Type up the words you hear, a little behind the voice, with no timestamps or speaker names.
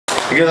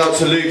It goes out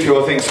to Luke,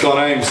 who I think's gone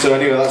home. So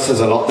anyway, that says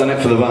a lot, doesn't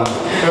it, for the band?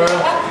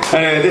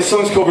 Anyway, this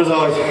song's called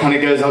Reside, and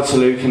it goes out to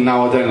Luke, and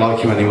now I don't like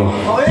him anymore.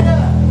 Oh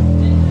yeah.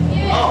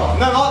 Oh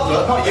no,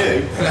 not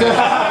you.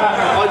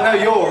 I know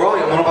you're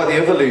alright. I'm on about the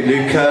other Luke,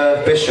 Luke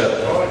Bishop.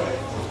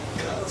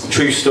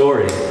 True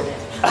story.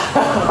 Tell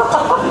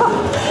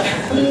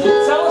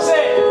us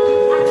it.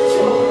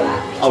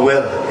 I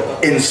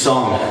will, in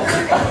song.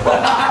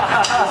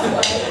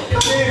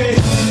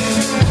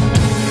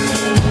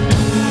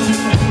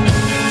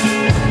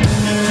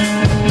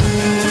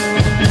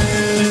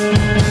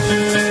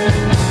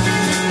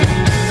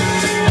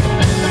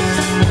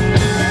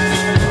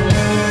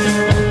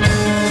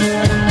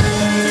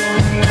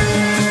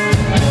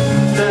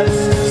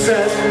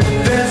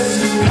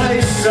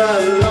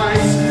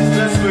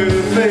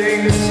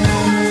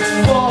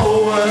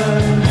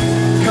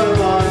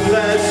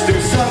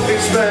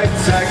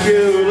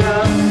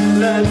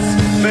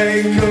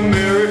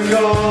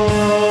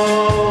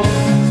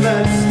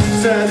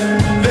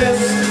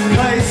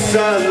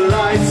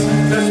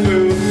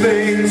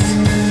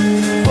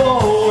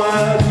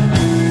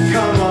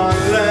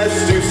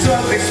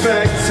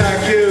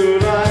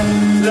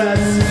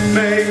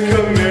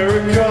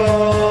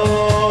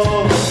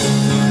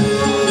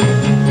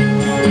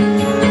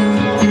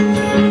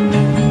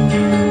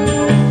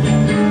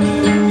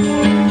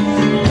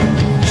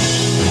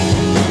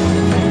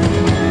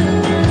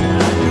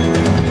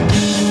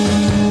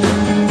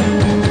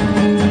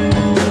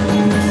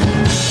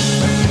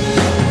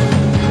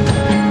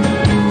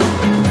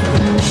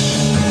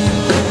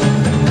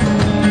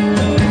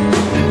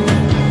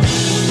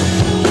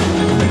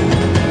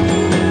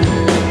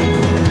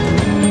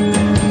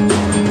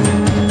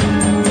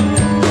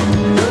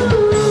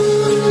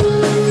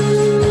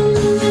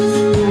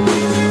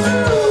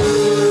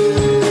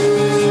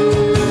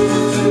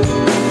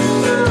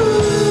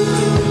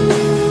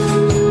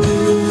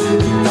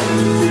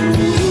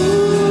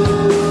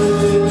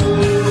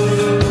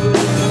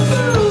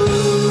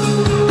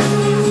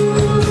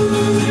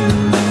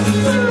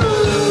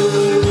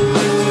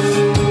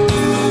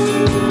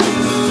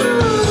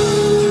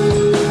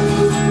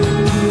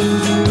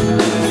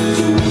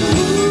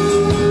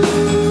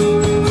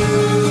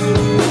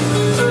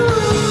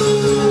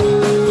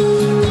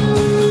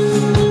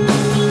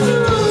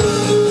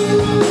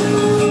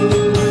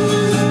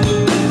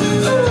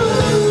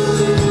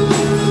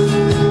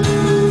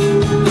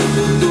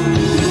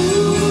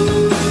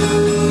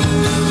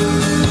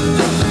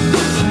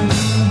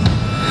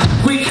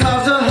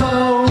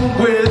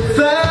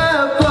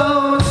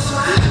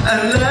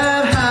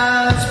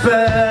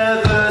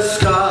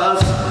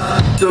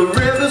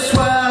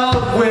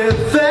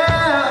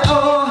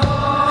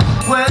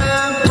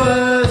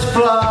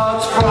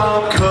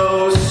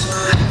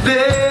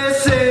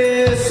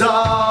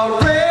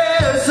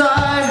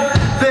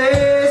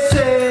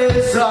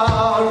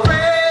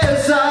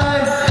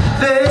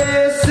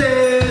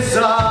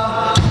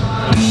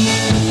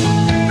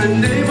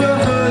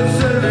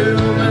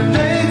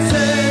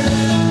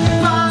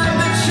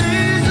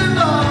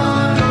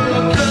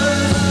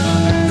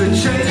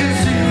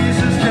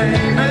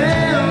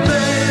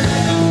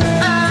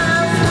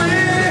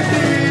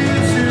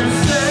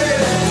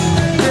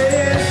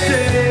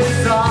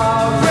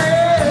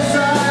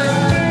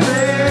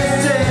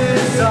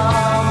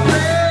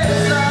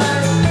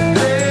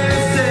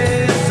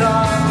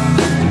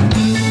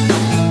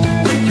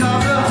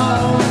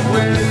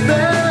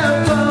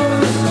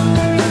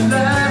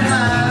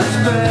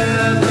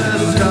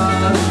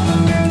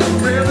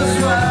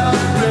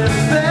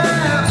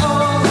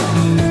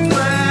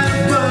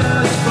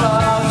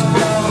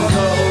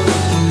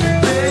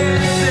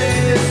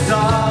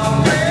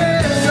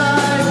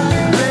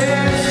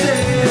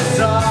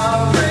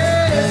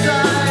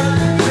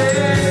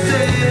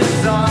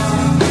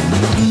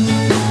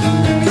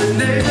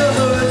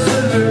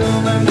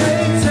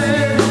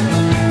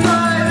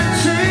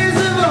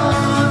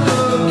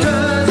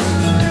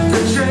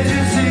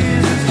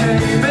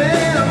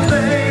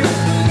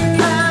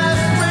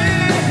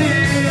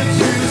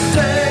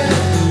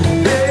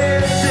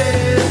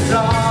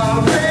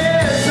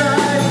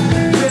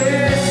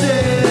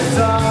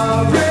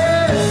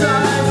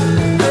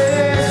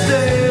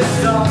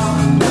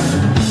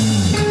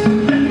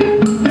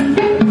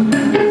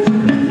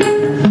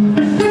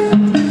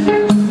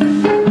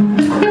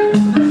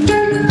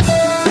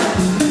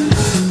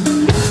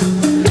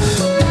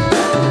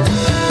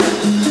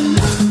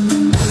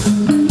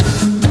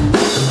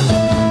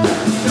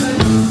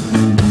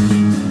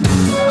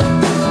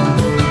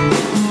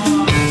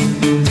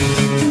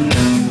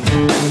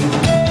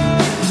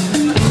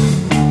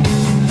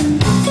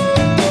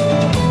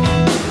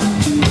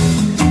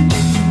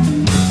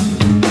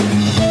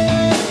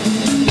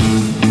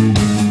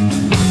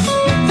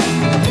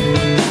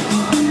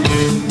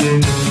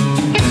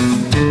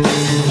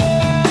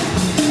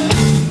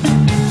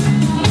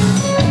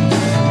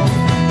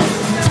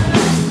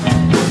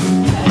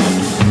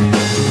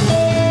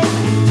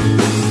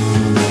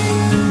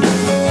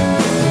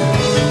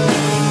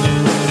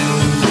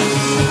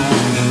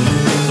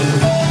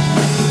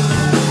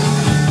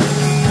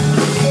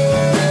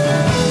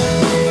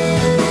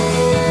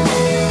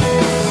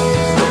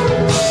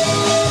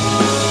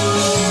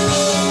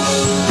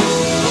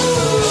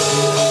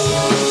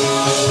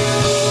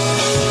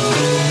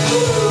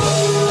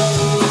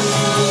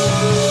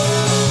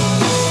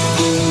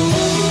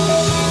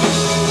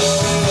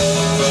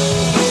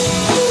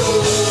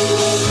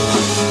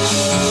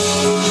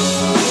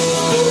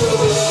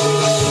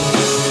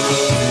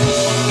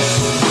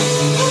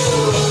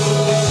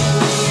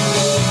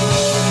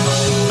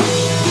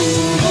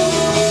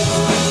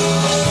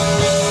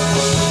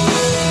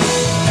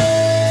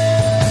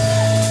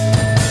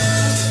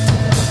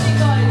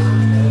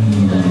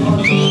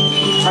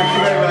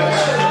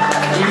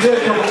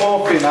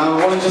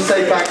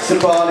 to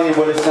Barney and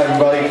Willis and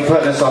everybody for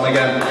putting us on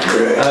again.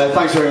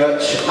 Thanks very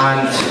much.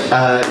 And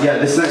yeah,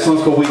 this next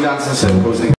one's called We Dance in Circles.